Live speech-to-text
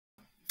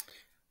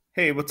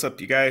Hey, what's up,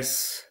 you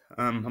guys?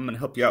 I'm going to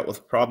help you out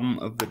with problem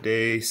of the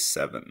day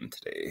 7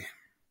 today.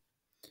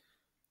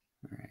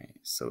 All right,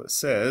 so it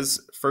says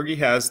Fergie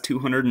has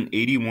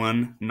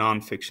 281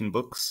 nonfiction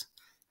books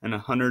and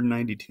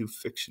 192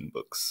 fiction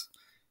books.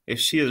 If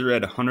she has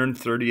read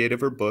 138 of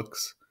her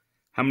books,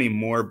 how many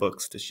more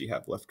books does she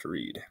have left to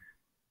read?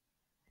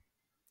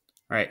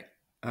 All right,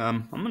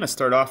 I'm going to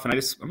start off and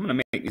I'm going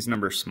to make these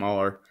numbers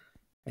smaller.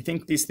 I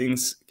think these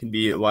things can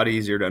be a lot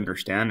easier to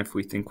understand if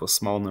we think with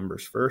small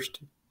numbers first.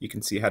 You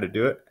can see how to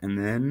do it, and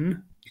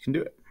then you can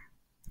do it.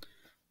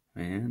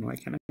 And why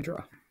can't I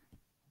draw?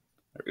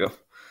 There we go. All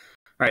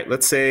right,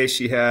 let's say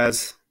she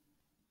has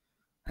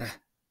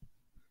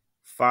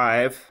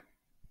 5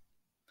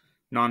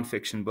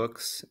 nonfiction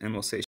books, and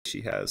we'll say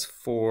she has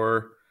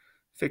 4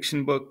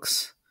 fiction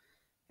books,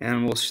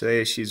 and we'll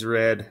say she's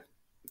read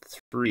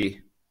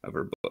 3 of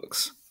her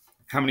books.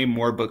 How many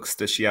more books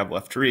does she have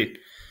left to read?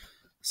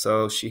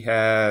 So she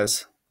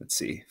has, let's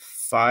see,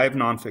 5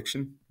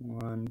 nonfiction.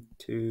 1,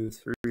 2,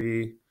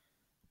 3,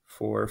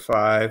 4,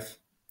 5.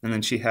 And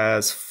then she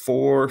has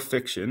 4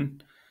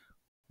 fiction.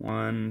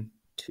 1,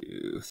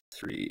 2,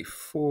 3,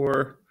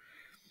 4.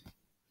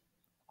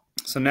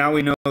 So now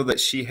we know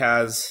that she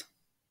has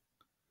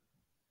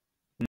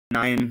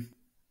 9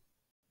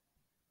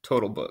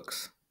 total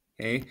books.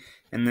 Okay,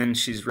 and then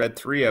she's read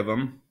 3 of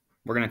them.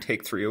 We're going to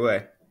take 3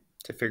 away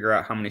to figure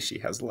out how many she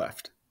has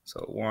left.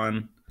 So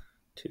 1,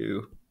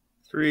 2,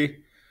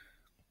 3.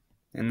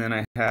 And then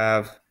I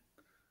have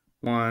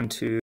 1,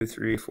 2,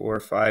 3, 4,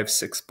 5,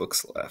 6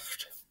 books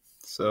left.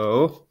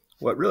 So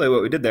what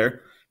we did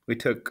there, we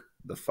took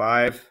the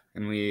 5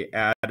 and we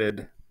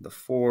added the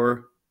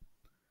 4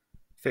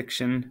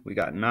 fiction. We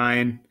got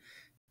 9.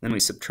 Then we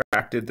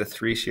subtracted the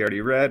 3 she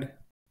already read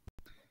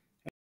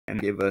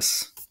and gave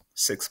us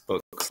 6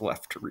 books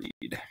left to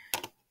read.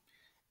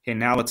 Okay,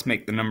 now let's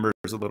make the numbers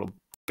a little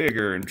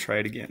bigger and try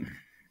it again.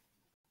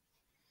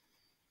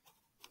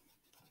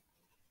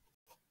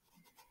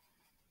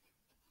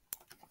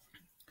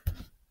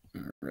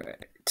 All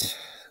right,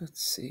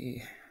 let's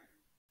see.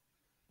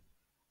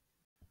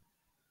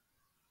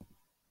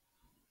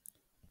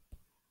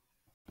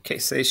 Okay,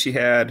 say she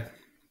had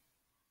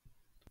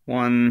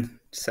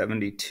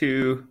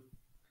 172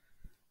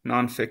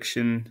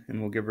 nonfiction,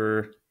 and we'll give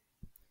her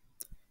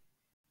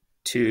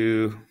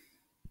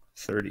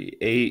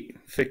 238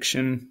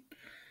 fiction,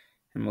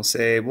 and we'll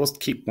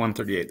keep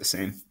 138 the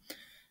same.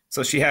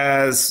 So she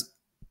has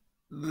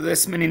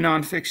this many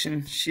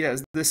nonfiction, she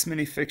has this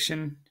many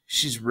fiction,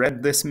 she's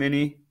read this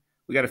many.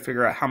 We got to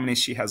figure out how many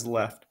she has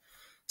left.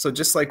 So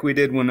just like we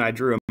did when I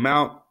drew them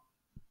out,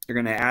 you're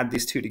going to add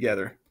these two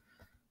together.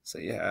 So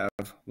you have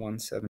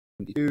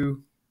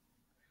 172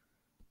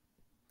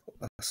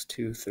 plus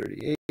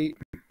 238. I'm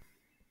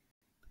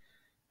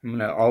going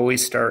to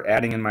always start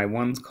adding in my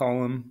ones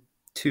column.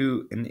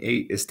 2 and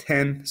 8 is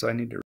 10, so I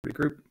need to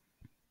regroup.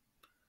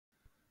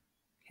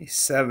 Okay,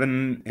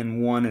 7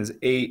 and 1 is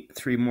 8.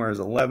 3 more is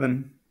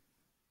 11.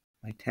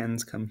 My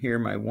 10s come here,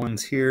 my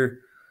 1s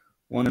here.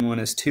 1 and 1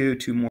 is 2.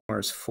 2 more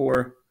is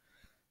 4.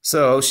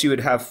 So she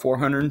would have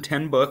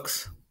 410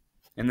 books,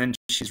 and then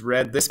she's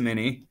read this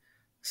many.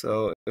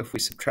 So if we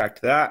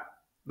subtract that,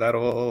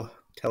 that'll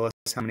tell us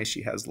how many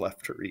she has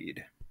left to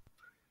read.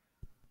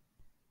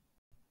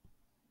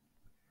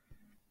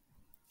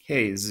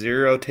 Okay,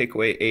 0 take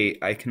away 8,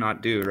 I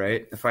cannot do,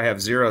 right? If I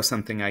have 0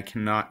 something, I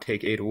cannot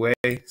take 8 away,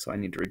 so I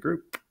need to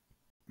regroup.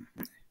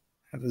 I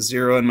have a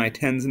 0 in my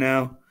 10s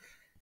now,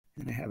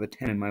 and I have a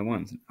 10 in my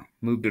 1s now.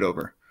 Moved it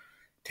over.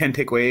 10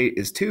 take away 8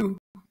 is 2.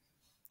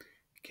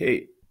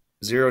 Okay,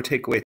 0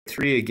 take away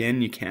 3,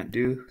 again, you can't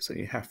do, so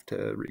you have to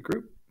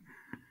regroup.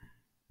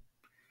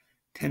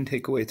 10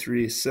 take away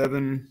 3 is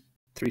 7.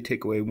 3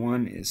 take away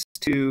 1 is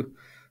 2.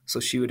 So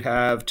she would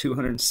have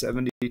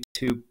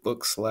 272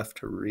 books left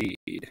to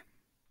read.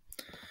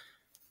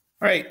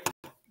 All right,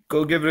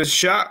 go give it a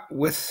shot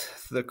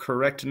with the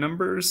correct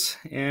numbers,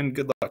 and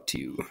good luck to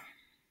you.